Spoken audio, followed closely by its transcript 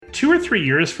2 or 3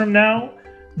 years from now,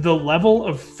 the level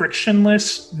of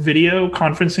frictionless video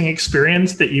conferencing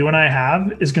experience that you and I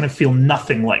have is going to feel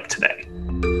nothing like today.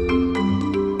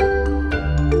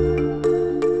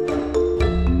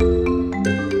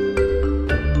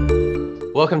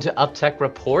 Welcome to UpTech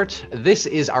Report. This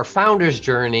is our Founder's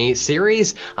Journey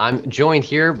series. I'm joined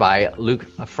here by Luke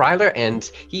Freiler, and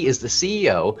he is the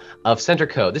CEO of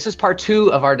Centercode. This is part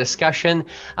 2 of our discussion.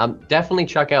 Definitely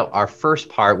check out our first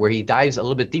part where he dives a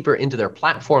little bit deeper into their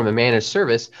platform and managed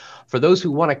service for those who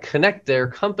want to connect their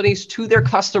companies to their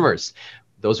customers.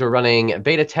 Those who are running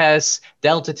beta tests,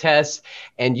 delta tests,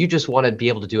 and you just want to be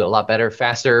able to do it a lot better,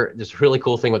 faster. There's a really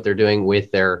cool thing what they're doing with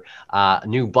their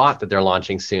new bot that they're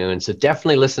launching soon. So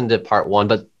definitely listen to part 1.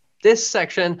 But this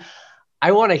section,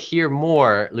 I want to hear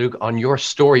more, Luke, on your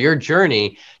story, your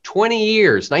journey, 20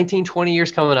 years, 19, 20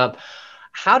 years coming up.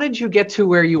 How did you get to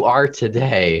where you are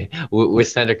today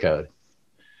with Centercode?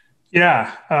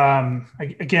 Yeah.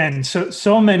 Again,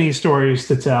 so many stories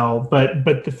to tell, but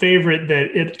the favorite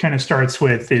that it kind of starts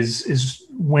with is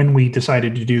when we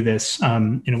decided to do this.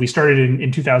 We started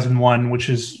in 2001, which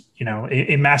is,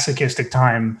 a masochistic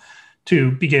time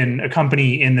to begin a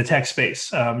company in the tech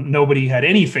space. Nobody had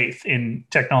any faith in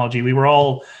technology. We were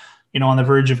all, on the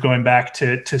verge of going back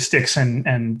to sticks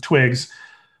and twigs.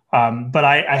 But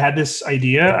I had this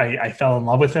idea. I fell in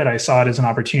love with it. I saw it as an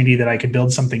opportunity that I could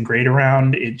build something great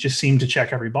around. It just seemed to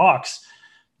check every box.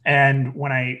 And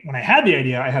when I had the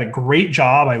idea, I had a great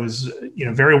job. I was,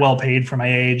 very well paid for my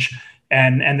age.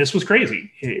 And this was crazy.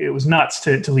 It was nuts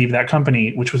to leave that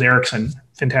company, which was Ericsson,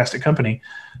 fantastic company.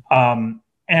 And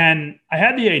I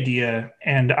had the idea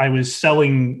and I was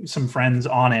selling some friends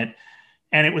on it.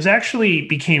 And it was actually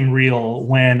became real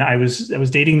when I was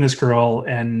dating this girl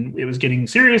and it was getting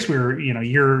serious. We were, a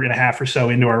year and a half or so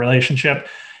into our relationship,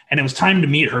 and it was time to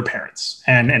meet her parents.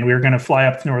 And we were going to fly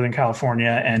up to Northern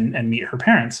California and meet her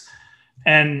parents.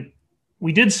 And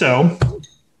we did so.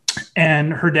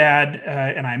 And her dad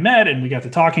and I met and we got to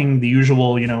talking, the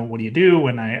usual, what do you do?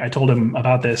 And I told him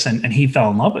about this and he fell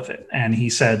in love with it. And he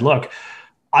said, look,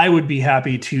 I would be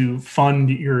happy to fund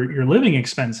your living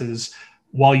expenses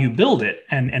while you build it,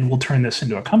 and we'll turn this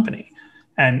into a company.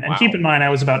 And wow. Keep in mind, I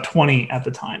was about 20 at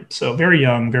the time. So very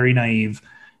young, very naive.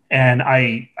 And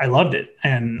I loved it.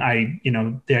 And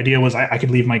the idea was I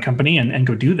could leave my company and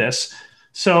go do this.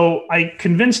 So I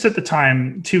convinced at the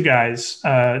time 2 guys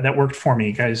that worked for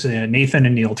me, Nathan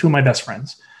and Neil, 2 of my best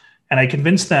friends. And I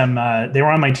convinced them, they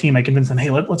were on my team. I convinced them, hey,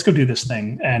 let's go do this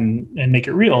thing and make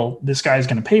it real. This guy's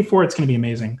going to pay for it. It's going to be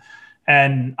amazing.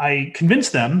 And I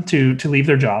convinced them to leave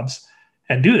their jobs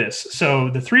and do this. So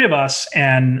the 3 of us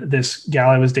and this gal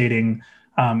I was dating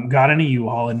got in a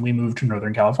U-Haul and we moved to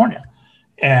Northern California.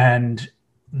 And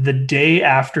the day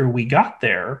after we got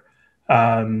there,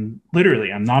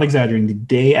 literally, I'm not exaggerating, the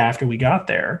day after we got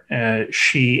there,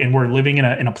 and we're living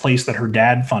in a place that her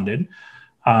dad funded.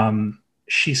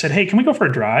 She said, hey, can we go for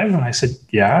a drive? And I said,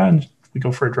 yeah. And we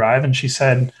go for a drive. And she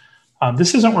said,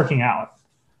 this isn't working out.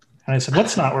 And I said,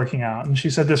 what's not working out? And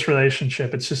she said, this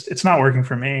relationship, it's not working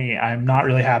for me. I'm not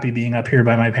really happy being up here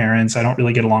by my parents. I don't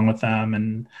really get along with them.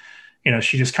 And,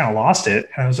 she just kind of lost it.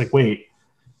 And I was like, wait,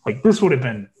 this would have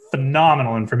been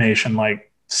phenomenal information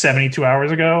 72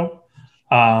 hours ago,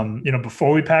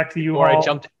 before we packed the U-Haul. Or I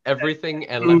jumped everything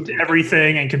and left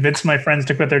everything and convinced my friends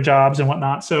to quit their jobs and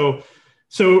whatnot. So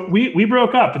we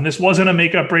broke up, and this wasn't a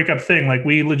make-up breakup thing.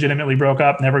 We legitimately broke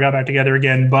up, never got back together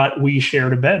again, but we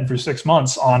shared a bed for 6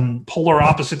 months on polar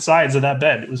opposite sides of that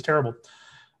bed. It was terrible.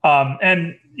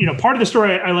 And part of the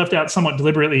story I left out somewhat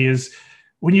deliberately is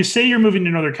when you say you're moving to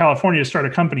Northern California to start a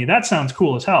company, that sounds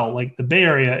cool as hell. The Bay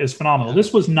Area is phenomenal.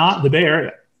 This was not the Bay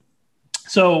Area.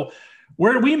 So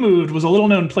where we moved was a little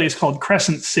known place called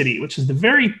Crescent City, which is the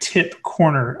very tip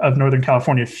corner of Northern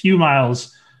California, a few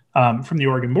miles from the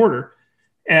Oregon border.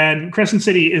 And Crescent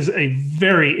City is a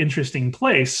very interesting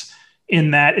place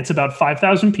in that it's about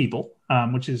 5,000 people,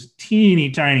 which is teeny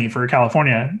tiny for a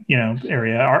California,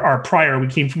 area. Our prior, we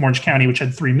came from Orange County, which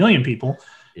had 3 million people.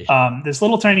 This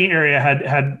little tiny area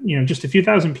had just a few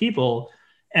thousand people,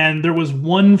 and there was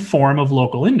one form of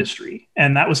local industry,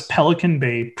 and that was Pelican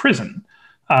Bay Prison,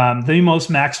 the most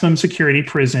maximum security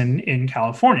prison in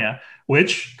California,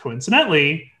 which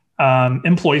coincidentally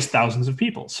employs thousands of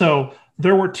people. So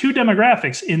there were 2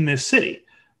 demographics in this city.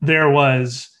 There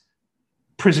was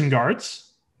prison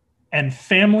guards and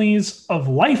families of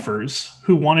lifers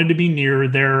who wanted to be near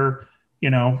their,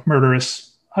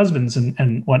 murderous husbands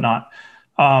and whatnot.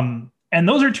 And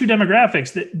those are 2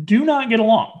 demographics that do not get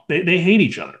along. They hate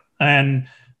each other. And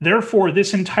therefore,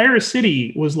 this entire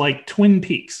city was like Twin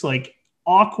Peaks.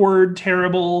 awkward,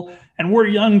 terrible, and we're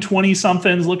young 20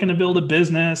 somethings looking to build a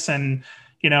business. And,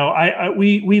 we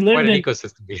lived Quite an in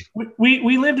ecosystem.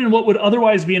 we lived in what would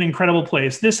otherwise be an incredible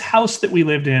place. This house that we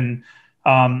lived in,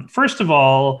 first of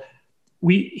all,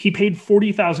 he paid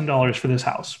 $40,000 for this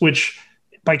house, which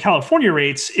by California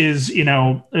rates is,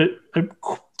 a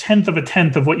tenth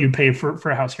of what you pay for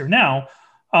a house here now.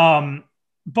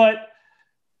 But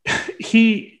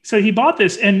he bought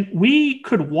this, and we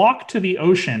could walk to the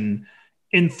ocean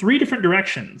in 3 different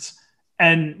directions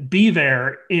and be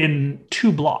there in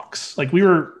 2 blocks. Like, we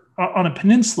were on a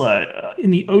peninsula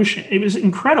in the ocean. It was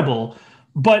incredible.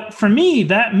 But for me,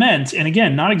 that meant, and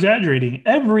again, not exaggerating,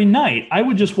 every night I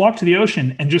would just walk to the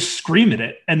ocean and just scream at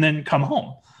it and then come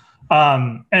home.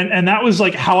 And that was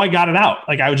like how I got it out.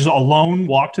 Like, I would just alone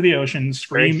walk to the ocean,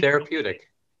 scream. Very therapeutic.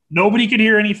 Nobody could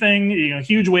hear anything,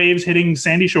 huge waves hitting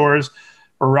sandy shores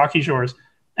or rocky shores.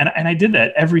 And I did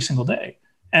that every single day.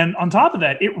 And on top of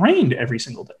that, it rained every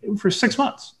single day for 6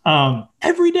 months,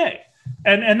 every day.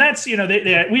 And that's, we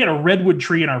had a redwood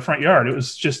tree in our front yard. It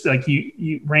was just like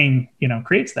rain,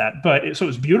 creates that. So it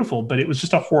was beautiful, but it was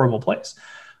just a horrible place.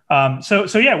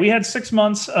 So yeah, we had 6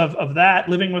 months of that,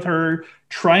 living with her,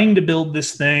 trying to build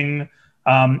this thing.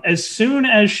 As soon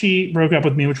as she broke up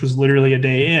with me, which was literally a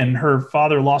day in, her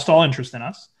father lost all interest in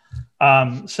us.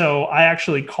 So I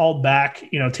actually called back,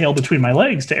 tail between my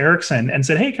legs to Ericsson and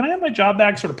said, "Hey, can I have my job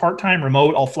back, sort of part-time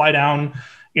remote? I'll fly down,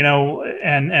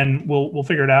 and we'll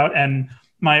figure it out." And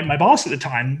my boss at the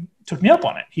time took me up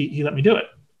on it. He let me do it.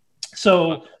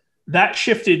 So that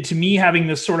shifted to me having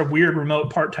this sort of weird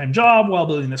remote part-time job while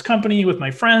building this company with my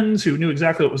friends who knew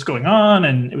exactly what was going on.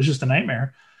 And it was just a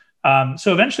nightmare.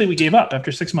 So eventually we gave up.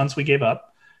 After 6 months, we gave up.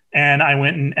 And I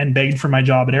went and begged for my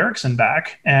job at Ericsson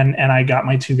back. And I got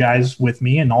my 2 guys with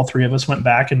me, and all 3 of us went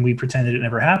back, and we pretended it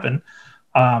never happened.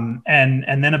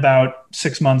 And then about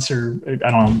 6 months, or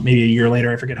I don't know, maybe a year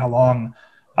later, I forget how long,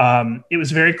 it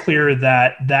was very clear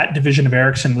that division of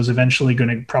Ericsson was eventually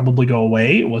going to probably go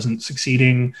away. It wasn't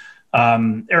succeeding.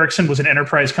 Ericsson was an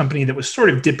enterprise company that was sort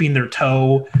of dipping their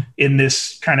toe in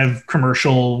this kind of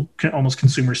commercial, almost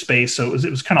consumer space. So it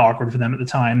was kind of awkward for them at the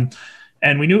time.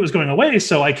 And we knew it was going away.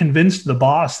 So I convinced the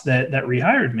boss that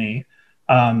rehired me.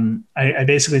 I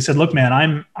basically said, "Look, man,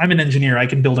 I'm an engineer. I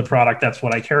can build a product. That's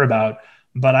what I care about.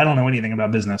 But I don't know anything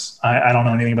about business. I don't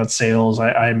know anything about sales.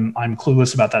 I'm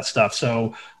clueless about that stuff.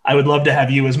 So I would love to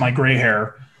have you as my gray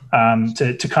hair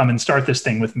to come and start this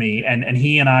thing with me." And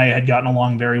he and I had gotten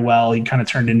along very well. He kind of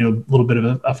turned into a little bit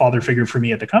of a father figure for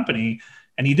me at the company.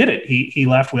 And he did it. He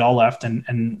left. We all left.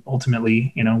 And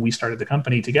ultimately, we started the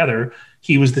company together.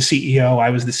 He was the CEO. I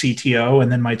was the CTO.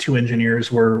 And then my 2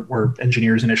 engineers were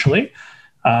engineers initially.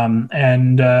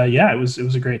 It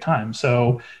was a great time.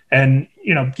 So, and,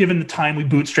 given the time we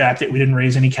bootstrapped it, we didn't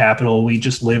raise any capital. We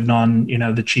just lived on,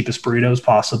 the cheapest burritos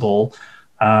possible,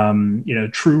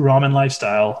 true ramen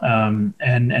lifestyle.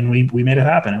 And we made it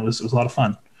happen. It was a lot of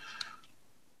fun.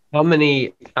 How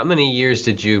many years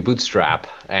did you bootstrap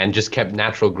and just kept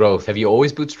natural growth? Have you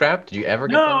always bootstrapped? Did you ever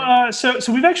get funding?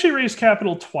 So we've actually raised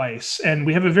capital twice, and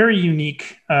we have a very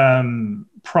unique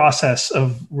process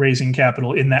of raising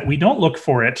capital in that we don't look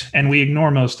for it and we ignore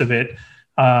most of it.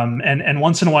 And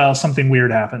once in a while, something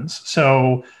weird happens.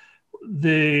 So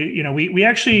we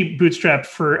actually bootstrapped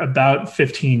for about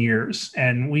 15 years,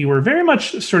 and we were very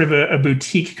much sort of a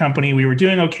boutique company. We were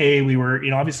doing okay. We were,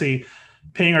 obviously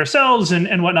paying ourselves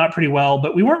and whatnot pretty well,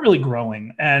 but we weren't really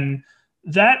growing. And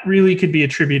that really could be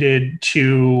attributed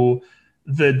to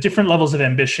the different levels of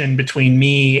ambition between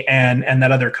me and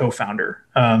that other co-founder,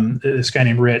 this guy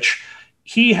named Rich.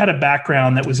 He had a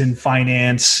background that was in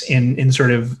finance, in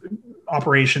sort of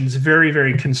operations, very,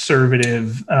 very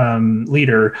conservative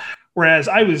leader. Whereas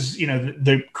I was,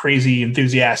 the crazy,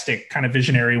 enthusiastic kind of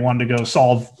visionary, wanted to go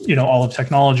solve, all of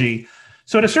technology.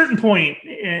 So at a certain point,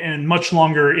 and much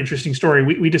longer, interesting story,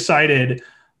 we decided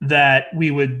that we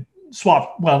would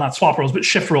not swap roles, but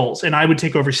shift roles. And I would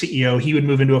take over CEO. He would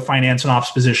move into a finance and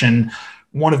ops position.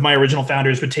 One of my original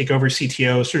founders would take over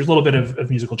CTO. So there's a little bit of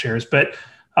musical chairs. But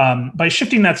by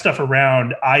shifting that stuff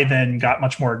around, I then got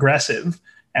much more aggressive,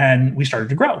 and we started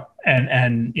to grow.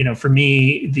 And for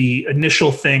me, the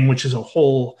initial thing, which is a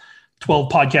whole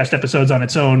 12 podcast episodes on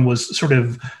its own, was sort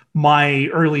of my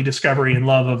early discovery and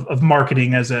love of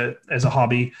marketing as a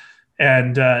hobby.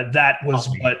 And that was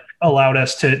what allowed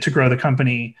us to grow the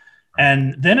company.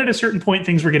 And then at a certain point,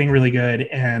 things were getting really good.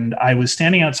 And I was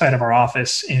standing outside of our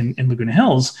office in Laguna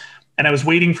Hills, and I was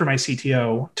waiting for my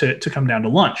CTO to come down to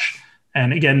lunch.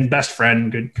 And again, best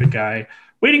friend, good guy,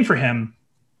 waiting for him.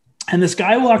 And this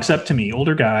guy walks up to me,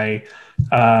 older guy.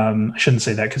 I shouldn't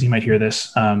say that because he might hear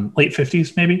this, late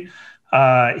 50s maybe.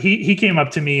 he came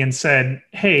up to me and said,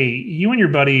 "Hey, you and your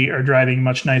buddy are driving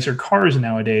much nicer cars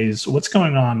nowadays. What's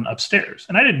going on upstairs?"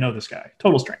 And I didn't know this guy,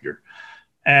 total stranger.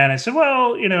 And I said,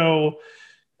 "Well,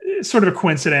 it's sort of a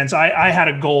coincidence. I had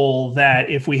a goal that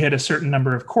if we hit a certain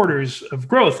number of quarters of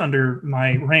growth under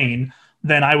my reign,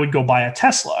 then I would go buy a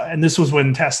Tesla." And this was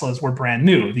when Teslas were brand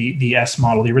new, the S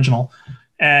model, the original.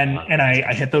 And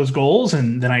I hit those goals,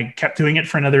 and then I kept doing it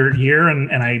for another year,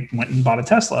 and I went and bought a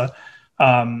Tesla.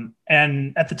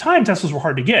 And at the time, Teslas were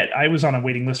hard to get. I was on a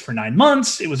waiting list for 9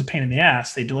 months. It was a pain in the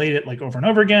ass. They delayed it like over and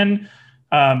over again.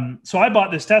 So I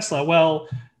bought this Tesla. Well,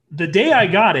 the day I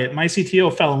got it, my CTO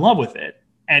fell in love with it,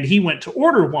 and he went to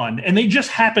order one, and they just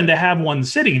happened to have one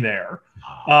sitting there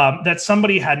that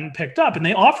somebody hadn't picked up, and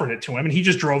they offered it to him, and he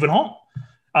just drove it home.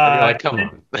 Come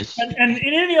on. and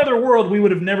in any other world, we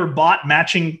would have never bought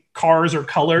matching cars or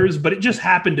colors, but it just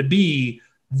happened to be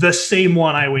the same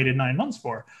one I waited 9 months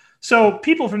for. So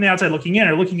people from the outside looking in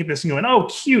are looking at this and going, "Oh,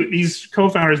 cute. These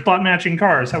co-founders bought matching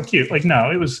cars. How cute." Like,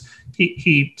 no, it was,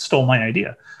 he stole my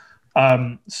idea.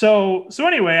 So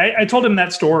anyway, I told him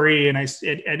that story, and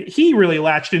and he really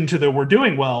latched into the "we're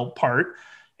doing well" part.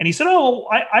 And he said, "Oh,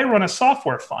 I run a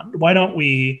software fund. Why don't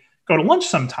we go to lunch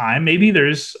sometime? Maybe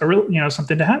there's a real,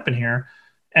 something to happen here."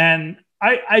 And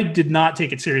I did not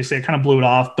take it seriously. I kind of blew it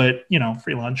off, but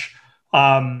free lunch.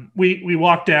 We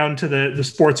walked down to the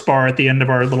sports bar at the end of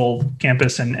our little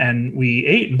campus, and we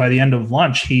ate. And by the end of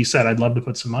lunch, he said, "I'd love to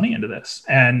put some money into this."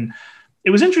 And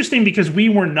it was interesting because we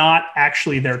were not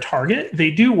actually their target.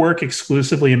 They do work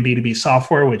exclusively in B2B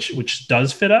software, which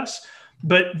does fit us,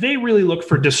 but they really look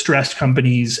for distressed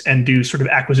companies and do sort of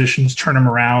acquisitions, turn them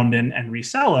around and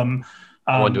resell them.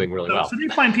 One doing really well. So they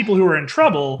find people who are in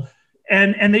trouble,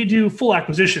 and they do full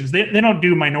acquisitions. They don't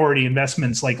do minority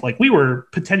investments like we were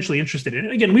potentially interested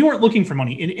in. Again, we weren't looking for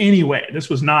money in any way. This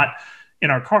was not in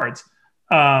our cards.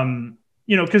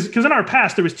 Because in our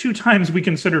past, there was 2 times we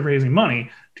considered raising money.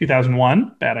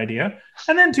 2001, bad idea.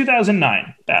 And then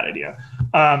 2009, bad idea.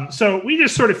 So we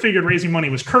just sort of figured raising money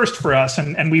was cursed for us,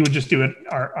 and we would just do it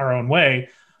our own way.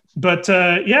 But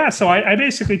so I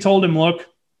basically told him, "Look,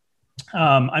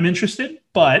 I'm interested,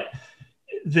 but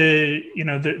the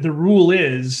rule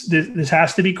is this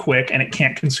has to be quick, and it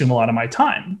can't consume a lot of my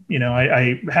time."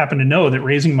 I happen to know that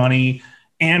raising money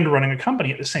and running a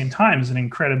company at the same time is an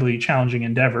incredibly challenging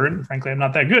endeavor. And frankly, I'm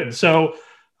not that good. So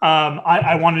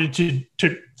I wanted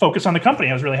to focus on the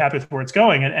company. I was really happy with where it's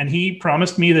going. And he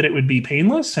promised me that it would be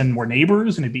painless, and we're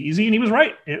neighbors, and it'd be easy. And he was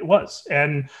right. It was.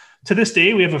 And to this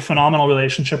day, we have a phenomenal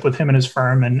relationship with him and his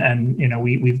firm. And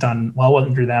we've done well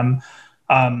under them.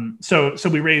 So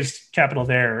we raised capital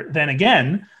there. Then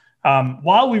again,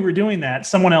 while we were doing that,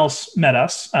 someone else met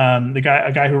us. A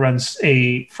guy who runs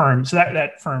a firm. So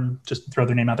that firm, just to throw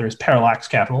their name out there, is Parallax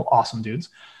Capital. Awesome dudes.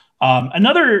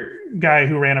 Another guy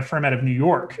who ran a firm out of New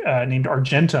York named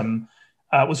Argentum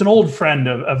was an old friend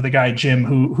of the guy Jim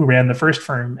who ran the first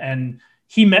firm, and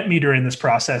he met me during this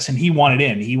process, and he wanted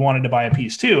in. He wanted to buy a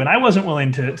piece too, and I wasn't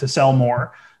willing to sell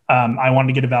more. I wanted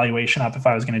to get a valuation up if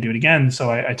I was going to do it again,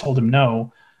 so I told him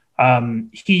no.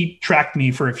 He tracked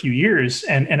me for a few years,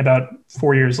 and about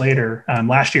 4 years later,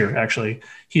 last year actually,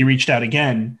 he reached out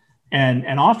again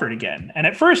and offered again. And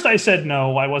at first I said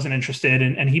no, I wasn't interested,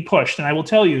 and he pushed. And I will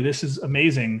tell you, this is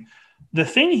amazing. The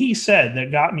thing he said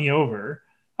that got me over,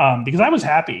 because I was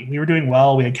happy, we were doing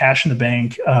well, we had cash in the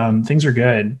bank, things are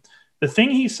good. The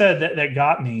thing he said that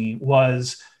got me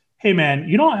was, "Hey man,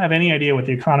 you don't have any idea what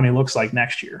the economy looks like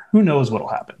next year. Who knows what'll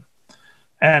happen?"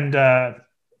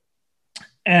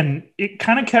 And it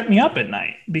kind of kept me up at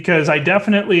night, because I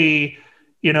definitely,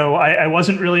 I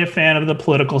wasn't really a fan of the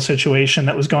political situation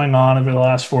that was going on over the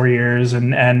last 4 years.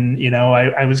 And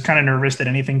I was kind of nervous that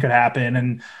anything could happen.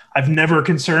 And I've never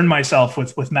concerned myself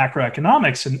with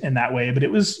macroeconomics in that way. But it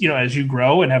was, as you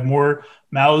grow and have more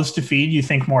mouths to feed, you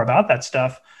think more about that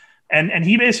stuff. And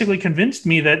he basically convinced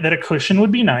me that a cushion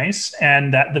would be nice,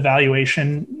 and that the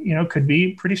valuation, could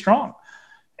be pretty strong.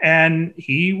 And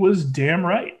he was damn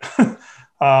right.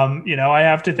 I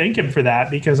have to thank him for that,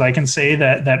 because I can say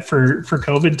that for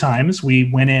COVID times, we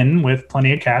went in with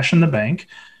plenty of cash in the bank,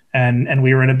 and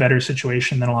we were in a better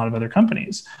situation than a lot of other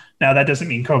companies. Now, that doesn't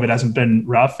mean COVID hasn't been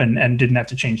rough and didn't have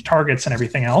to change targets and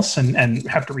everything else and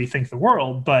have to rethink the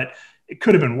world, but it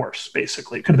could have been worse,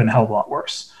 basically. It could have been a hell of a lot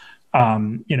worse.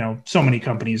 So many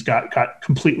companies got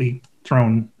completely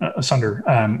thrown asunder.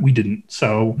 We didn't.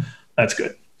 So that's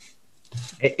good.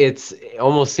 It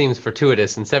almost seems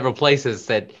fortuitous in several places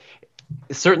that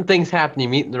certain things happen. You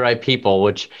meet the right people,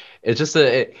 which is just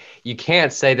you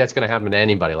can't say that's going to happen to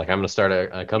anybody. Like, I'm going to start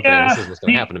a company, and this is what's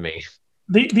going to happen to me.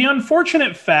 The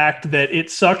unfortunate fact that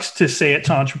it sucks to say it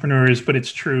to entrepreneurs, but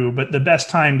it's true. But the best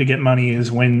time to get money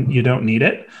is when you don't need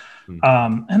it.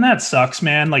 And that sucks,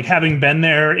 man. Like having been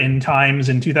there in times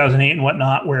in 2008 and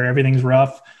whatnot, where everything's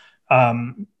rough.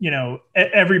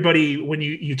 Everybody, when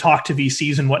you talk to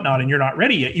VCs and whatnot, and you're not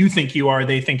ready yet, you think you are,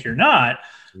 they think you're not.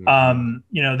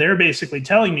 They're basically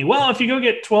telling me, well, if you go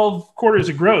get 12 quarters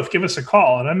of growth, give us a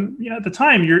call. And I'm, at the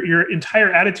time, your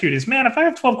entire attitude is, man, if I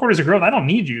have 12 quarters of growth, I don't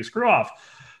need you. Screw off.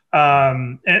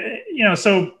 So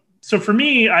for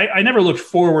me, I never looked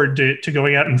forward to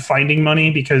going out and finding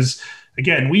money because,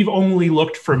 again, we've only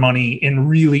looked for money in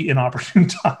really inopportune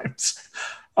times.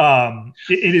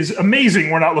 It is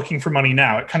amazing we're not looking for money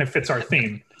now. It kind of fits our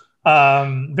theme.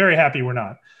 Very happy we're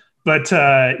not. But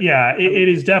it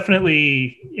is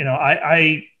definitely,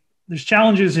 there's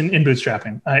challenges in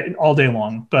bootstrapping all day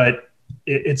long, but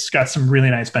it's got some really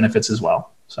nice benefits as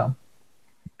well. So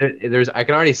I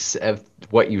can already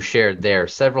what you shared there,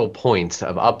 several points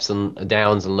of ups and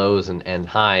downs and lows and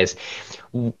highs.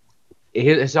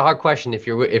 It's a hard question if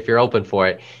you're open for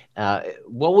it.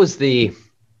 What was the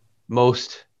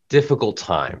most difficult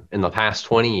time in the past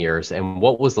 20 years, and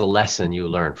what was the lesson you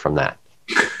learned from that?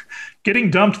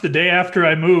 Getting dumped the day after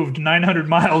I moved 900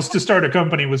 miles to start a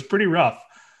company was pretty rough.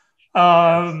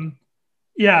 That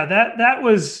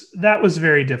was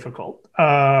very difficult.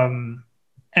 And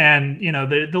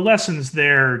the lessons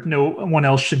there, no one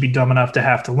else should be dumb enough to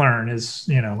have to learn is,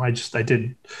 I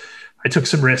took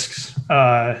some risks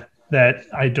that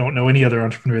I don't know any other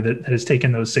entrepreneur that has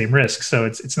taken those same risks. So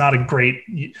it's not a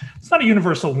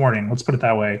universal warning. Let's put it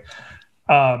that way.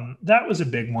 That was a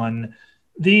big one.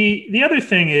 The other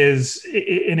thing is,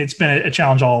 and it's been a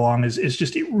challenge all along, is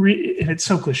just and it's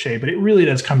so cliche, but it really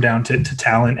does come down to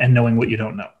talent and knowing what you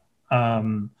don't know.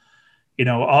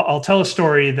 I'll tell a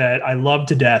story that I love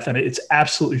to death, and it's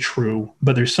absolutely true,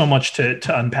 but there's so much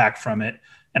to unpack from it.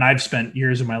 And I've spent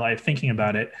years of my life thinking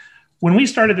about it. When we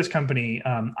started this company,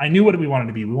 I knew what we wanted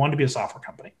to be. We wanted to be a software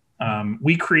company.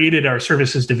 We created our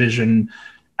services division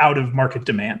out of market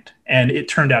demand, and it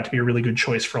turned out to be a really good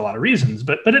choice for a lot of reasons.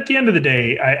 But at the end of the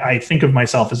day, I think of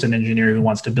myself as an engineer who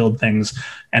wants to build things,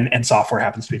 and software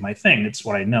happens to be my thing. It's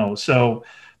what I know. So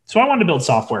I wanted to build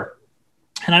software,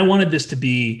 and I wanted this to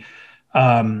be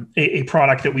a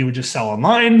product that we would just sell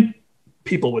online.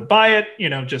 People would buy it,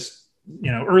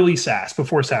 early SaaS,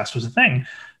 before SaaS was a thing.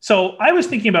 So I was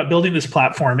thinking about building this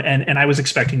platform, and I was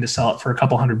expecting to sell it for a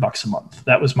couple $100 a month.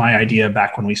 That was my idea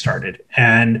back when we started.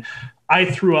 And I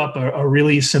threw up a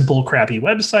really simple, crappy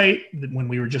website when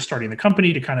we were just starting the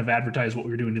company to kind of advertise what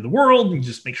we were doing to the world and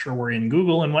just make sure we're in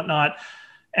Google and whatnot.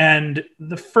 And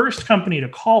the first company to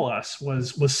call us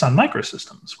was Sun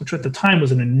Microsystems, which at the time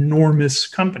was an enormous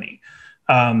company,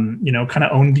 kind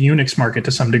of owned the Unix market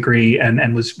to some degree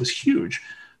and was huge.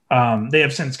 They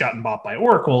have since gotten bought by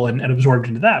Oracle and absorbed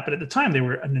into that. But at the time, they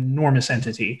were an enormous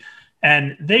entity.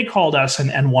 And they called us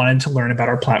and wanted to learn about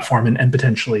our platform and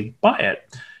potentially buy it.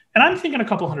 And I'm thinking a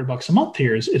couple $100 a month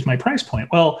here is my price point.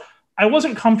 Well, I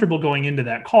wasn't comfortable going into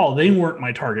that call. They weren't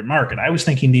my target market. I was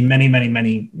thinking the many, many,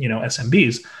 many,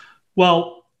 SMBs.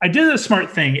 Well, I did a smart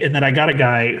thing in that I got a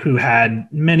guy who had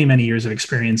many, many years of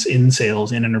experience in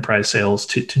sales, in enterprise sales,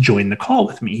 to join the call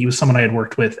with me. He was someone I had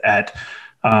worked with at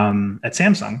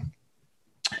Samsung.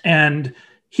 And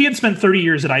he had spent 30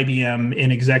 years at IBM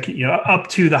in up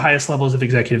to the highest levels of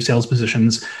executive sales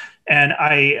positions. And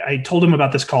I told him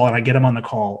about this call, and I get him on the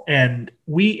call. And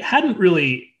we hadn't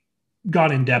really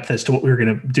gone in depth as to what we were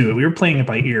going to do. We were playing it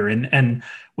by ear. And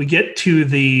we get to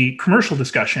the commercial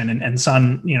discussion, and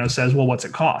Sun, says, well, what's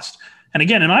it cost? And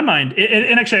again, in my mind,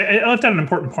 and actually, I left out an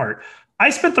important part. I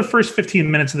spent the first 15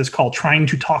 minutes of this call trying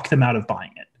to talk them out of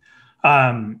buying it.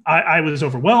 I was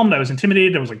overwhelmed. I was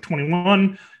intimidated. I was like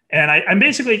 21. And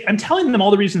I'm telling them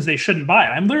all the reasons they shouldn't buy it.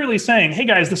 I'm literally saying, hey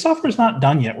guys, the software's not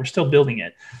done yet. We're still building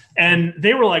it. And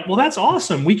they were like, well, that's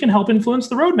awesome. We can help influence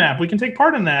the roadmap. We can take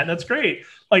part in that. That's great.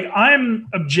 Like, I'm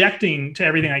objecting to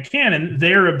everything I can, and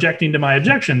they're objecting to my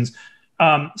objections.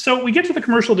 So we get to the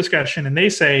commercial discussion, and they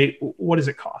say, what does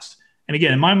it cost? And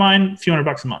again, in my mind, a few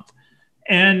 $100 a month.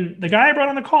 And the guy I brought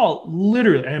on the call,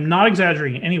 literally, I'm not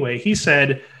exaggerating anyway, he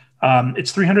said,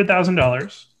 it's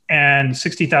 $300,000 and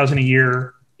 $60,000 a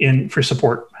year for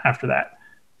support after that.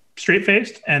 Straight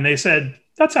faced. And they said,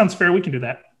 that sounds fair. We can do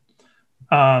that.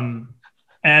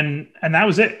 And that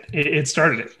was it. It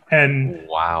started it. And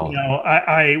wow,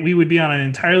 we would be on an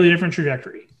entirely different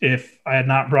trajectory if I had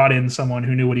not brought in someone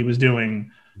who knew what he was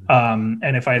doing.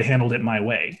 And if I had handled it my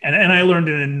way, and I learned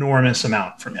an enormous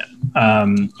amount from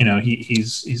him.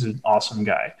 He's an awesome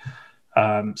guy.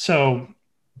 So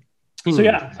So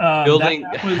yeah, Building,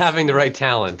 that was, having the right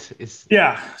talent is.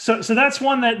 yeah. So that's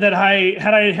one that I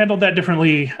had I handled that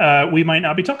differently, we might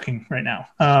not be talking right now.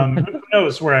 Who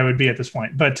knows where I would be at this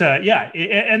point? But yeah,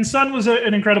 and Sun was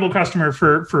an incredible customer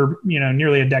for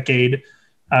nearly a decade,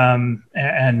 and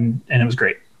it was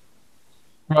great.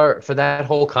 For that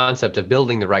whole concept of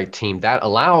building the right team, that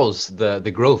allows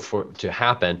the growth to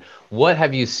happen. What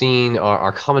have you seen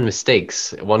are common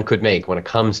mistakes one could make when it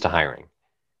comes to hiring?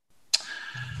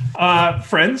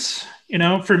 Friends,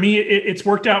 for me, it's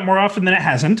worked out more often than it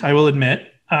hasn't, I will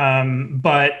admit.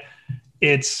 But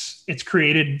it's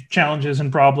created challenges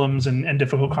and problems and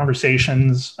difficult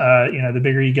conversations. The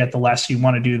bigger you get, the less you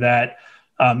want to do that.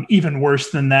 Even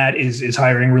worse than that is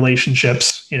hiring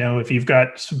relationships. If you've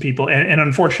got some people, and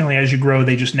unfortunately, as you grow,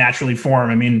 they just naturally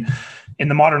form. I mean, in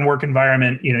the modern work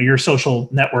environment, your social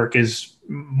network is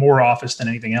more office than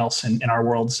anything else in our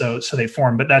world. So they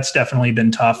form, but that's definitely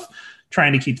been tough.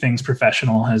 Trying to keep things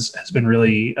professional has been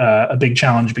really a big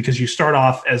challenge, because you start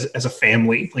off as a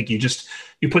family. Like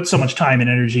you put so much time and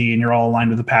energy, and you're all aligned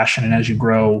with the passion. And as you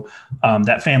grow,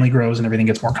 that family grows and everything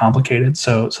gets more complicated.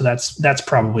 So that's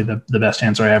probably the best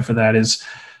answer I have for that is,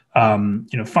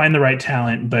 find the right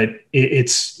talent, but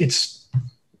it's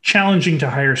challenging to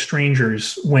hire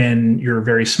strangers when you're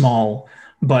very small,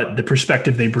 but the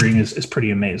perspective they bring is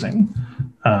pretty amazing.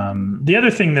 The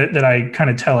other thing that I kind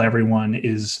of tell everyone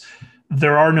is,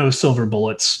 there are no silver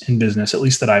bullets in business, at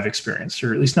least that I've experienced,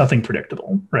 or at least nothing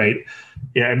predictable, right?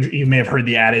 Yeah, you may have heard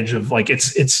the adage of like,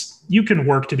 it's you can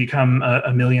work to become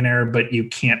a millionaire, but you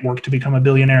can't work to become a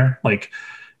billionaire. Like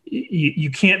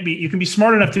you can be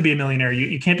smart enough to be a millionaire.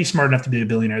 You can't be smart enough to be a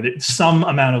billionaire. Some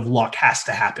amount of luck has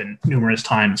to happen numerous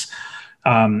times.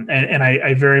 And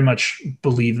I very much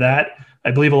believe that.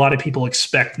 I believe a lot of people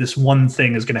expect this one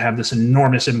thing is going to have this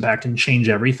enormous impact and change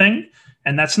everything.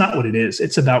 And that's not what it is.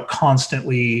 It's about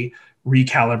constantly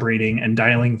recalibrating and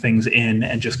dialing things in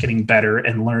and just getting better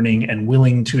and learning and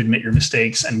willing to admit your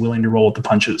mistakes and willing to roll with the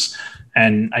punches.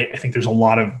 And I think there's a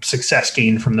lot of success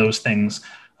gained from those things.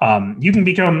 You can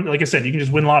become, like I said, you can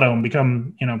just win lotto and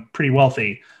become, pretty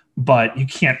wealthy, but you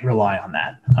can't rely on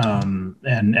that.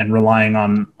 And relying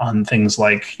on things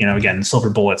like, again,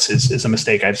 silver bullets is a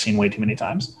mistake I've seen way too many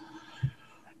times.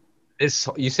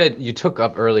 You said you took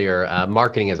up earlier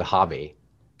marketing as a hobby.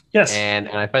 Yes. And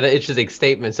I find that interesting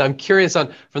statement. So I'm curious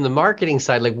from the marketing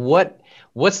side, like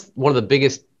what's one of the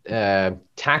biggest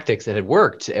tactics that had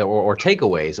worked or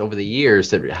takeaways over the years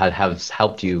that have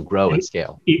helped you grow and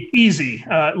scale? Easy.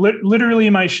 Literally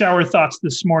my shower thoughts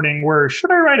this morning were, should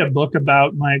I write a book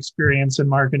about my experience in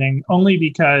marketing? Only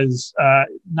because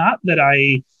not that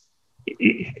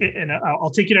and I'll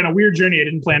take it on a weird journey I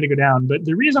didn't plan to go down. But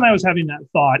the reason I was having that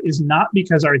thought is not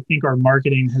because I think our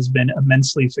marketing has been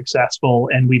immensely successful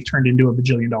and we've turned into a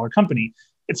bajillion-dollar company.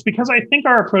 It's because I think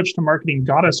our approach to marketing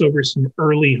got us over some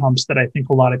early humps that I think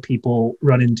a lot of people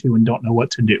run into and don't know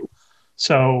what to do.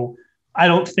 So I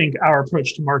don't think our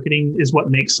approach to marketing is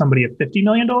what makes somebody a $50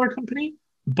 million company,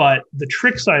 but the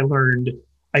tricks I learned,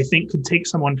 I think could take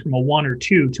someone from a 1 or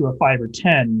 2 to a 5 or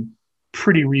 10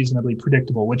 pretty reasonably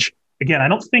predictable, which again, I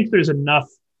don't think there's enough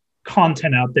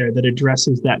content out there that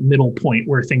addresses that middle point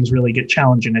where things really get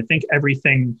challenging. I think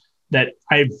everything that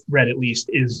I've read, at least,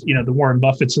 is, the Warren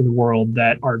Buffetts of the world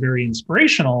that are very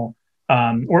inspirational,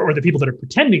 or the people that are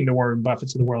pretending the Warren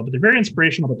Buffetts of the world, but they're very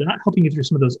inspirational, but they're not helping you through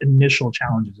some of those initial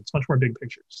challenges. It's much more big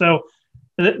picture. So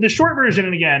the short version,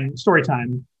 and again, story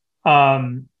time.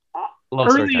 Early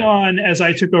on, as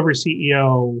I took over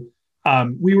CEO,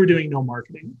 we were doing no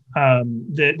marketing.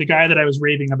 The guy that I was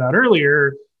raving about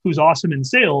earlier, who's awesome in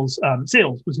sales,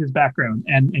 sales was his background.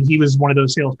 And he was one of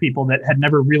those salespeople that had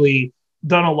never really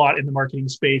done a lot in the marketing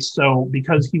space. So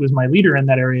because he was my leader in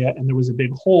that area and there was a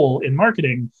big hole in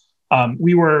marketing,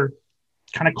 we were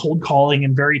kind of cold calling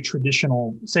and very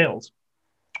traditional sales.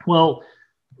 Well,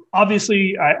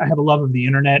 obviously, I have a love of the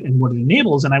internet and what it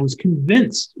enables. And I was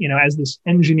convinced, as this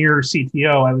engineer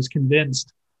CTO, I was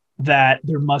convinced that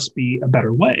there must be a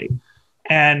better way.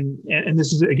 And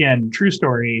this is, again, true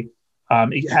story.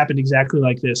 It happened exactly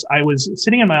like this. I was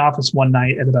sitting in my office one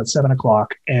night at about 7:00,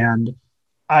 and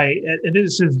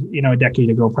this is, a decade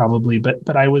ago probably,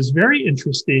 but I was very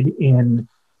interested in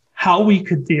how we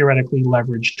could theoretically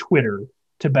leverage Twitter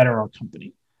to better our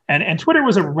company. And Twitter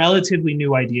was a relatively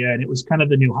new idea, and it was kind of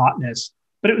the new hotness,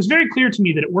 but it was very clear to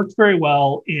me that it worked very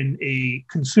well in a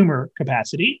consumer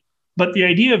capacity. But the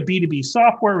idea of B2B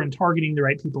software and targeting the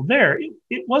right people there,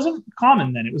 it wasn't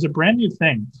common then. It was a brand new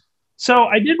thing. So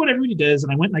I did what everybody does,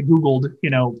 and I went and I Googled,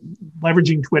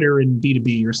 leveraging Twitter in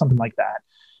B2B or something like that.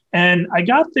 And I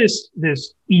got this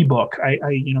ebook. I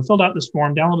filled out this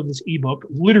form, downloaded this ebook,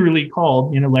 literally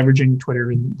called leveraging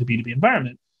Twitter in the B2B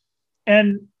environment.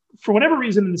 And for whatever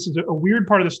reason, and this is a weird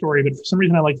part of the story, but for some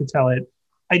reason I like to tell it,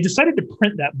 I decided to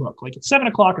print that book. Like at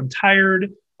 7:00, I'm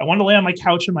tired. I wanted to lay on my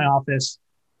couch in my office,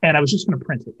 and I was just going to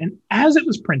print it. And as it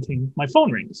was printing, my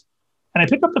phone rings. And I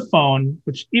pick up the phone,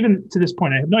 which even to this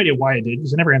point, I have no idea why I did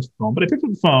because I never answered the phone, but I picked up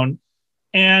the phone.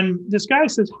 And this guy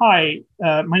says, "Hi,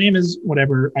 my name is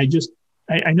whatever. I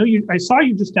know you. I saw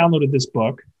you just downloaded this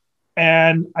book,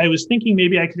 and I was thinking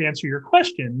maybe I could answer your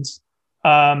questions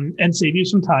and save you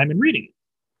some time in reading it."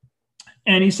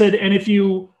 And he said, "And if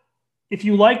you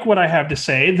like what I have to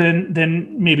say,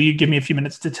 then maybe you give me a few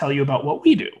minutes to tell you about what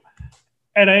we do."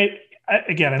 And I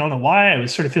again, I don't know why. I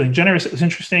was sort of feeling generous. It was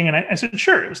interesting, and I said,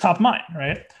 "Sure." It was top of mind,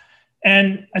 right?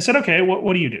 And I said, "Okay,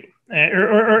 what do you do?"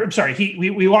 Or sorry,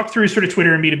 we walked through sort of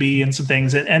Twitter and B2B and some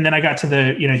things. And then I got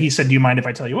to he said, "Do you mind if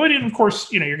I tell you what?" And of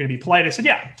course, you're going to be polite. I said,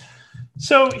 "Yeah."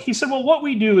 So he said, "Well, what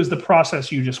we do is the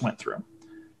process you just went through."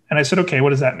 And I said, "Okay, what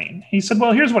does that mean?" He said,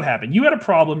 "Well, here's what happened. You had a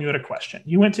problem. You had a question.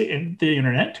 You went to the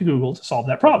internet, to Google, to solve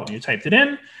that problem. You typed it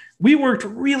in. We worked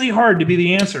really hard to be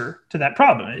the answer to that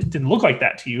problem. It didn't look like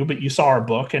that to you, but you saw our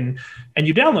book and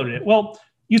you downloaded it. Well,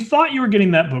 you thought you were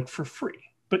getting that book for free.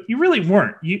 But you really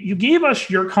weren't. You gave us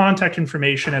your contact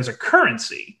information as a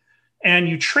currency, and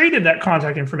you traded that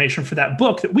contact information for that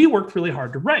book that we worked really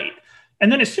hard to write.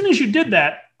 And then as soon as you did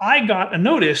that, I got a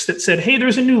notice that said, 'Hey,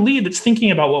 there's a new lead that's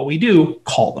thinking about what we do.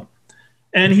 Call them.'"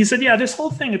 And he said, "Yeah, this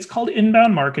whole thing, it's called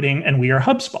inbound marketing, and we are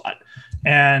HubSpot.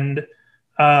 And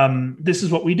this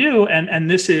is what we do. And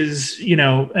this is,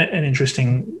 an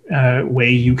interesting way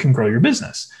you can grow your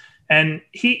business." And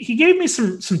he gave me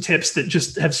some tips that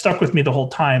just have stuck with me the whole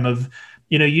time of,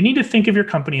 you need to think of your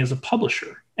company as a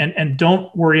publisher and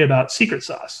don't worry about secret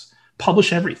sauce.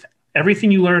 Publish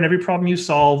everything you learn, every problem you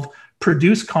solve,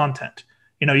 produce content.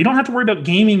 You don't have to worry about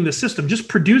gaming the system. Just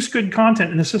produce good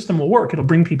content and the system will work. It'll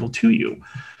bring people to you.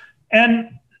 And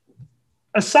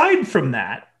aside from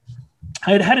that,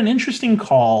 I had an interesting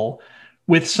call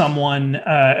with someone,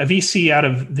 a VC out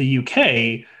of the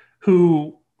UK,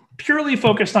 who purely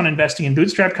focused on investing in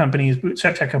bootstrap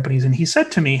tech companies. And he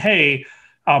said to me, "Hey,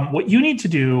 what you need to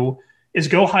do is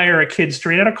go hire a kid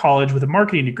straight out of college with a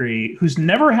marketing degree who's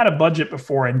never had a budget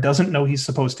before and doesn't know he's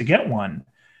supposed to get one.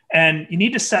 And you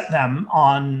need to set them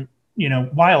on,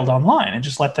 wild online and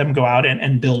just let them go out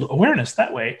and build awareness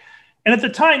that way." And at the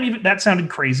time, even that sounded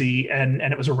crazy and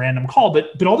it was a random call.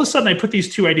 But all of a sudden I put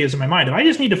these two ideas in my mind. If I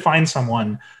just need to find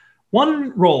someone,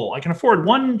 one role, I can afford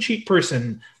one cheap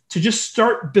person to just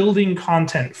start building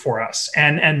content for us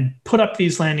and put up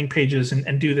these landing pages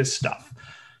and do this stuff.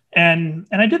 And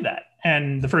I did that.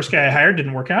 And the first guy I hired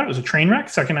didn't work out. It was a train wreck.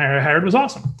 Second guy I hired was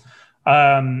awesome.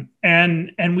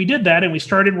 And we did that, and we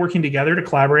started working together to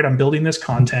collaborate on building this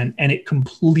content, and it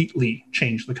completely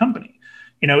changed the company.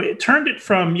 It turned it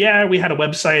from, we had a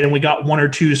website and we got one or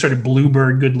two sort of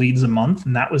bluebird good leads a month,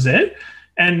 and that was it.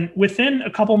 And within a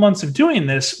couple months of doing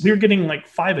this, we were getting like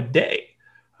 5 a day.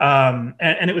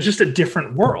 And it was just a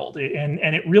different world.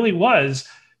 And it really was.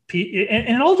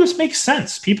 And it all just makes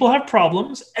sense. People have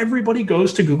problems. Everybody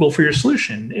goes to Google for your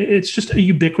solution. It's just a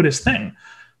ubiquitous thing.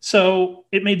 So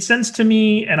it made sense to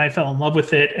me, and I fell in love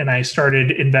with it. And I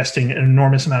started investing an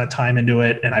enormous amount of time into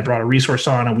it. And I brought a resource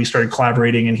on, and we started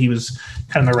collaborating. And he was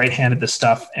kind of my right hand at this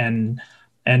stuff. And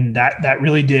that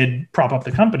really did prop up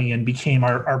the company and became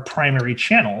our primary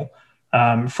channel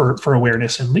for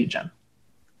awareness and lead gen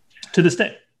to this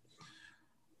day.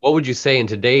 What would you say in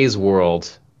today's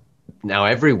world? Now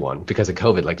everyone, because of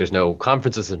COVID, like there's no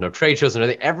conferences, there's no trade shows, and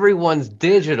everything. Everyone's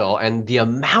digital, and the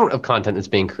amount of content that's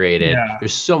being created,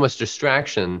 there's so much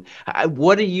distraction.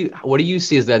 What do you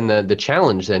see as then the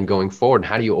challenge then going forward?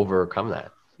 How do you overcome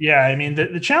that? Yeah, I mean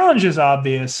the challenge is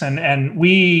obvious, and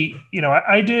we,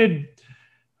 I did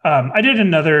a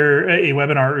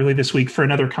webinar early this week for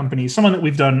another company, someone that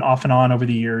we've done off and on over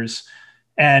the years.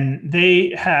 And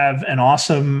they have an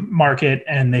awesome market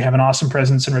and they have an awesome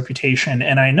presence and reputation.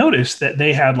 And I noticed that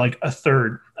they had like a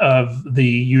third of the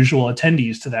usual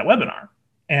attendees to that webinar.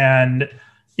 And,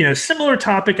 similar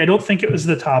topic. I don't think it was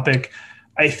the topic.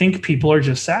 I think people are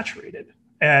just saturated.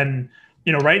 And,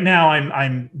 right now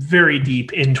I'm very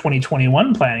deep in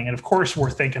 2021 planning. And of course we're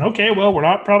thinking, okay, well, we're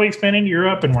not probably expanding to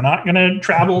Europe, and we're not going to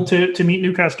travel to meet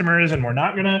new customers, and we're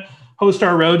not going to host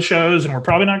our road shows, and we're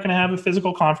probably not going to have a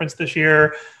physical conference this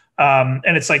year.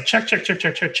 And it's like, check.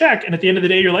 And at the end of the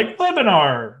day, you're like,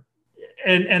 webinar.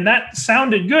 And that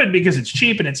sounded good because it's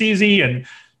cheap and it's easy. And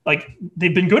like,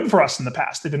 they've been good for us in the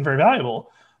past. They've been very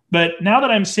valuable. But now that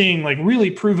I'm seeing like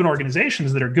really proven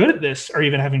organizations that are good at this are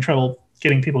even having trouble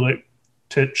getting people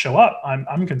to show up.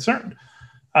 I'm concerned.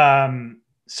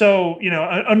 So,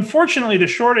 unfortunately, the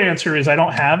short answer is I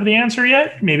don't have the answer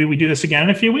yet. Maybe we do this again in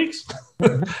a few weeks.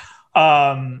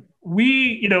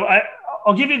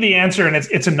 I'll give you the answer, and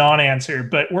it's a non-answer,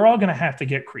 but we're all going to have to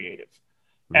get creative.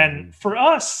 And for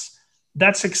us,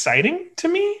 that's exciting to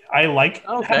me. I like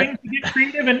having to get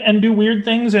creative and do weird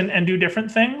things and do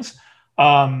different things.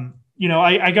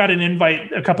 I got an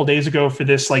invite a couple days ago for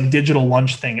this like digital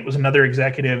lunch thing. It was another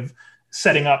executive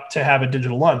setting up to have a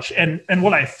digital lunch. And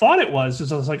what I thought it was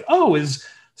is I was like, oh, is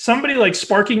somebody like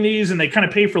sparking these and they kind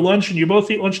of pay for lunch and you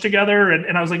both eat lunch together?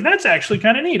 And I was like, that's actually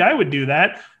kind of neat. I would do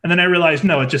that. And then I realized,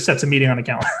 no, it just sets a meeting on a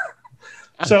calendar.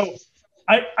 So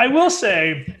I will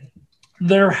say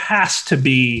there has to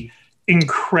be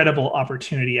incredible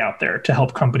opportunity out there to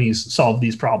help companies solve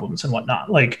these problems and whatnot.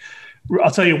 Like,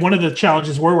 I'll tell you, one of the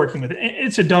challenges we're working with,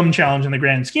 it's a dumb challenge in the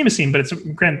grand scheme of things, but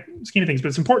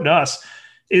it's important to us,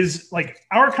 is like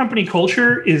our company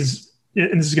culture is,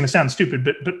 and this is going to sound stupid,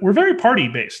 but we're very party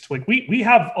based. Like we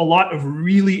have a lot of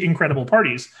really incredible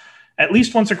parties. At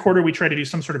least once a quarter, we try to do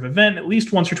some sort of event. At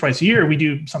least once or twice a year, we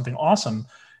do something awesome.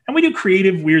 And we do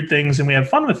creative, weird things and we have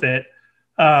fun with it.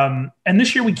 And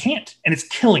this year we can't, and it's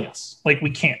killing us. Like we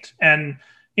can't. And,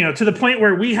 to the point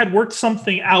where we had worked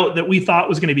something out that we thought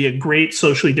was going to be a great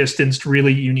socially distanced,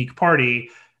 really unique party.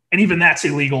 And even that's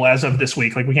illegal as of this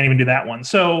week. Like we can't even do that one.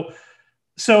 So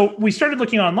we started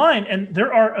looking online, and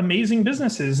there are amazing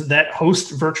businesses that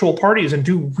host virtual parties and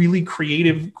do really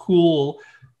creative, cool,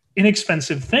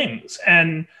 inexpensive things.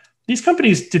 And these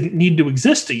companies didn't need to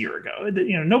exist a year ago.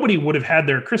 Nobody would have had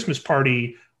their Christmas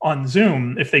party on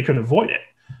Zoom if they could avoid it.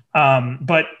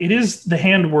 But it is the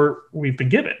hand we've been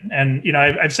given. And,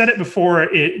 I've said it before,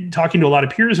 talking to a lot of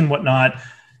peers and whatnot,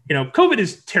 COVID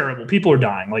is terrible. People are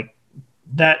dying. Like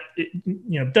that,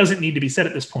 doesn't need to be said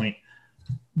at this point.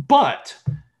 But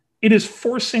it is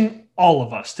forcing all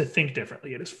of us to think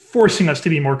differently. It is forcing us to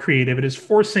be more creative. It is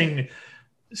forcing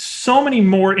so many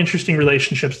more interesting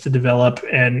relationships to develop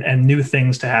and new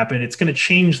things to happen. It's going to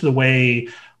change the way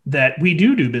that we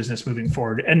do business moving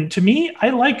forward. And to me,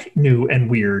 I like new and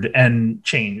weird and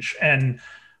change. And,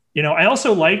 I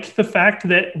also like the fact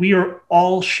that we are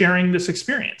all sharing this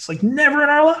experience. Like never in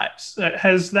our lives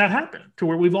has that happened to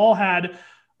where we've all had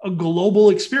a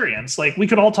global experience. Like we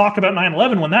could all talk about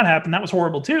 9/11 when that happened. That was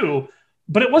horrible too,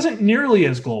 but it wasn't nearly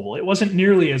as global. It wasn't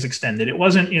nearly as extended. It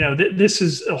wasn't, this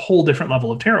is a whole different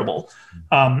level of terrible.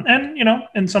 And,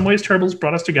 in some ways terrible's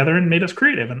brought us together and made us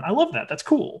creative. And I love that. That's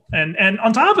cool. And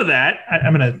on top of that,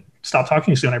 I'm going to stop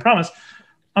talking soon, I promise.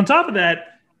 On top of that,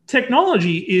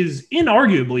 technology is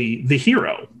inarguably the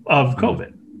hero of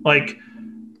COVID. Like,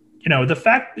 the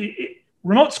fact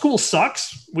remote school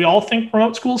sucks. We all think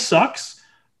remote school sucks.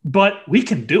 But we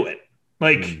can do it.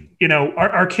 Like,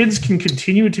 our kids can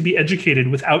continue to be educated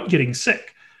without getting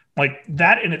sick. Like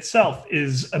that in itself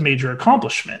is a major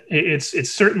accomplishment.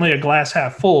 It's certainly a glass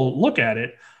half full look at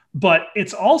it, but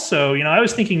it's also, I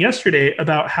was thinking yesterday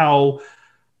about how,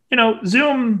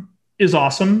 Zoom is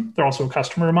awesome. They're also a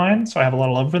customer of mine, so I have a lot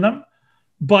of love for them.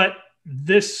 But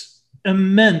this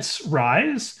immense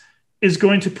rise is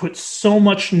going to put so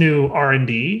much new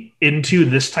R&D into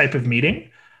this type of meeting.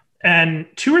 And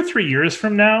 2 or 3 years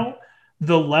from now,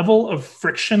 the level of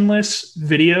frictionless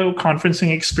video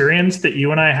conferencing experience that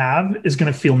you and I have is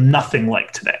going to feel nothing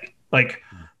like today. Like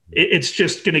it's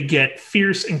just going to get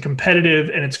fierce and competitive,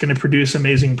 and it's going to produce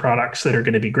amazing products that are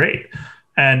going to be great.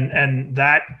 And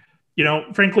that,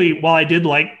 frankly, while I did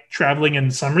like traveling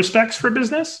in some respects for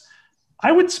business,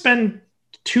 I would spend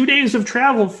 2 days of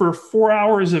travel for 4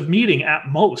 hours of meeting at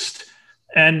most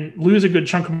and lose a good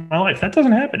chunk of my life. That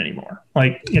doesn't happen anymore.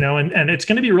 Like, and it's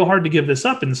going to be real hard to give this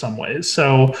up in some ways.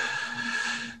 So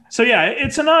yeah,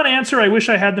 it's a non-answer. I wish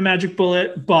I had the magic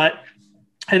bullet, but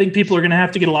I think people are going to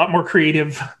have to get a lot more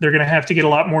creative. They're going to have to get a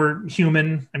lot more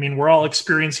human. I mean, we're all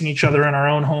experiencing each other in our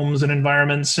own homes and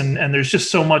environments, and there's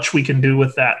just so much we can do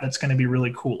with that. That's going to be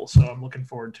really cool. So I'm looking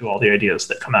forward to all the ideas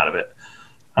that come out of it.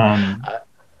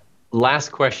 Last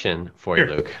question for you,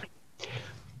 Luke.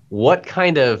 What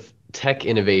kind of tech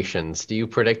innovations do you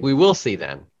predict we will see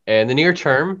then in the near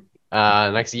term,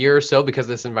 next year or so, because of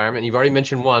this environment? You've already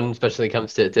mentioned one, especially when it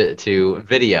comes to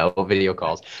video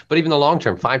calls, but even the long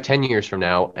term, 5-10 years from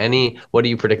now, what do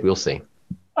you predict we'll see?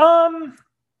 I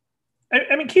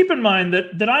mean, keep in mind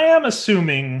that I am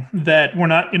assuming that we're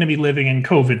not going to be living in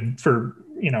COVID for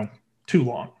too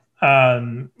long.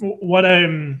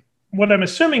 What I'm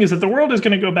assuming is that the world is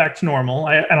going to go back to normal.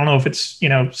 I don't know if it's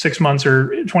 6 months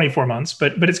or 24 months,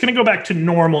 but it's going to go back to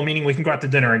normal, meaning we can go out to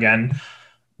dinner again.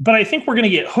 But I think we're going to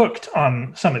get hooked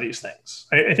on some of these things.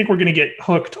 I think we're going to get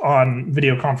hooked on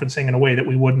video conferencing in a way that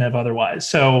we wouldn't have otherwise.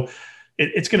 So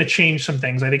it's going to change some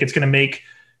things. I think it's going to make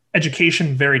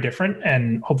education very different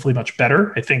and hopefully much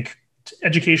better. I think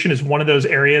education is one of those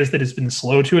areas that has been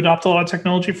slow to adopt a lot of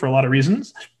technology for a lot of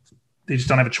reasons. They just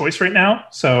don't have a choice right now.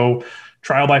 So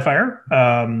trial by fire.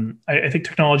 I think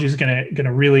technology is going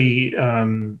to really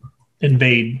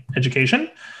invade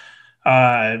education.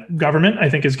 Government, I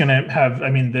think, is going to have,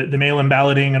 I mean, the mail-in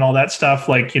balloting and all that stuff.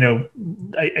 Like,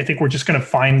 I think we're just going to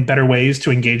find better ways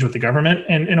to engage with the government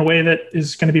in a way that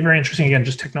is going to be very interesting. Again,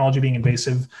 just technology being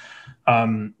invasive.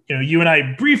 You and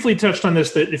I briefly touched on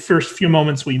this the first few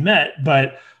moments we met,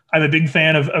 but I'm a big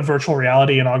fan of virtual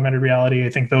reality and augmented reality. I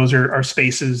think those are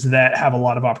spaces that have a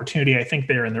lot of opportunity. I think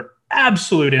they're in their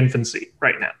absolute infancy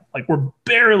right now. Like, we're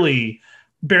barely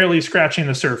scratching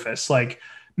the surface. Like,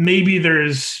 maybe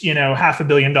there's, $500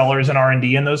 million in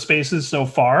R&D in those spaces so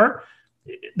far.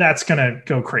 That's going to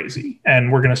go crazy.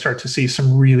 And we're going to start to see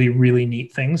some really, really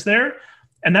neat things there.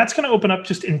 And that's going to open up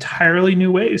just entirely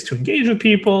new ways to engage with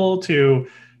people, to,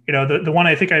 the one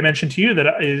I think I mentioned to you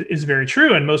that is very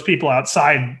true. And most people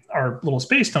outside our little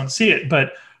space don't see it.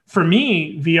 But for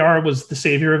me, VR was the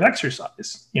savior of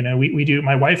exercise. We do,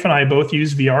 my wife and I both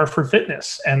use VR for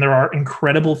fitness, and there are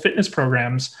incredible fitness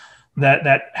programs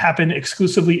that happen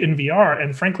exclusively in VR,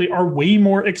 and frankly are way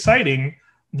more exciting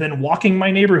than walking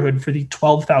my neighborhood for the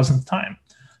 12,000th time,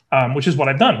 which is what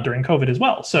I've done during COVID as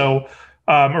well. So,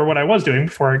 or what I was doing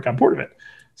before I got bored of it.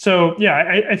 So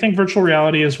yeah, I think virtual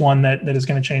reality is one that is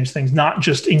going to change things, not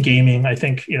just in gaming. I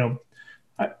think,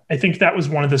 I think that was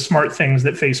one of the smart things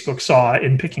that Facebook saw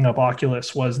in picking up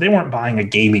Oculus was they weren't buying a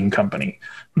gaming company.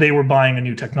 They were buying a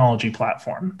new technology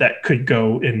platform that could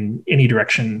go in any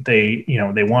direction they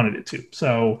wanted it to.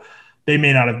 So they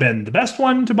may not have been the best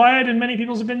one to buy it in many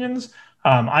people's opinions.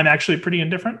 I'm actually pretty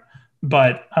indifferent,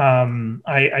 but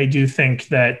I do think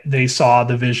that they saw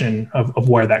the vision of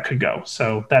where that could go.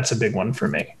 So that's a big one for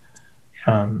me.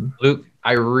 Luke,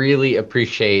 I really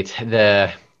appreciate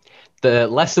the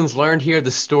lessons learned here, the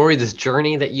story, this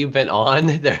journey that you've been on.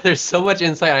 There's so much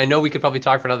insight. I know we could probably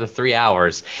talk for another 3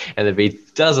 hours and there'd be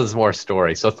dozens more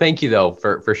stories. So thank you, though,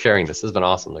 for sharing this. This has been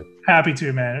awesome, Luke. Happy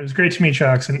to, man. It was great to meet you,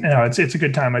 Alex. And it's a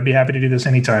good time. I'd be happy to do this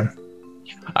anytime.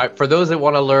 All right, for those that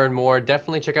want to learn more,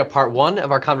 definitely check out part 1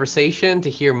 of our conversation to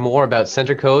hear more about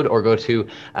Centercode, or go to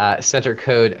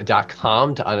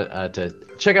centercode.com to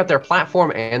check out their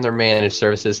platform and their managed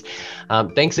services.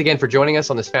 Thanks again for joining us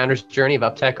on this founder's journey of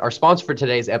UpTech. Our sponsor for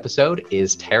today's episode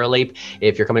is TerraLeap.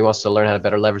 If your company wants to learn how to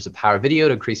better leverage the power of video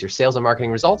to increase your sales and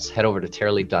marketing results, head over to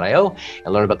terraleap.io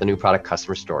and learn about the new product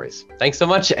customer stories. Thanks so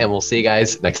much, and we'll see you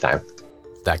guys next time.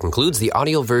 That concludes the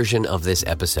audio version of this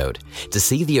episode. To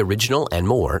see the original and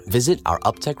more, visit our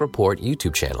UpTech Report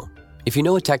YouTube channel. If you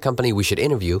know a tech company we should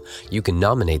interview, you can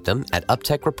nominate them at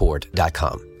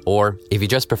uptechreport.com. Or if you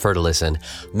just prefer to listen,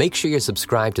 make sure you're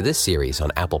subscribed to this series on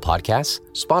Apple Podcasts,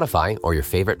 Spotify, or your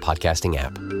favorite podcasting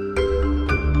app.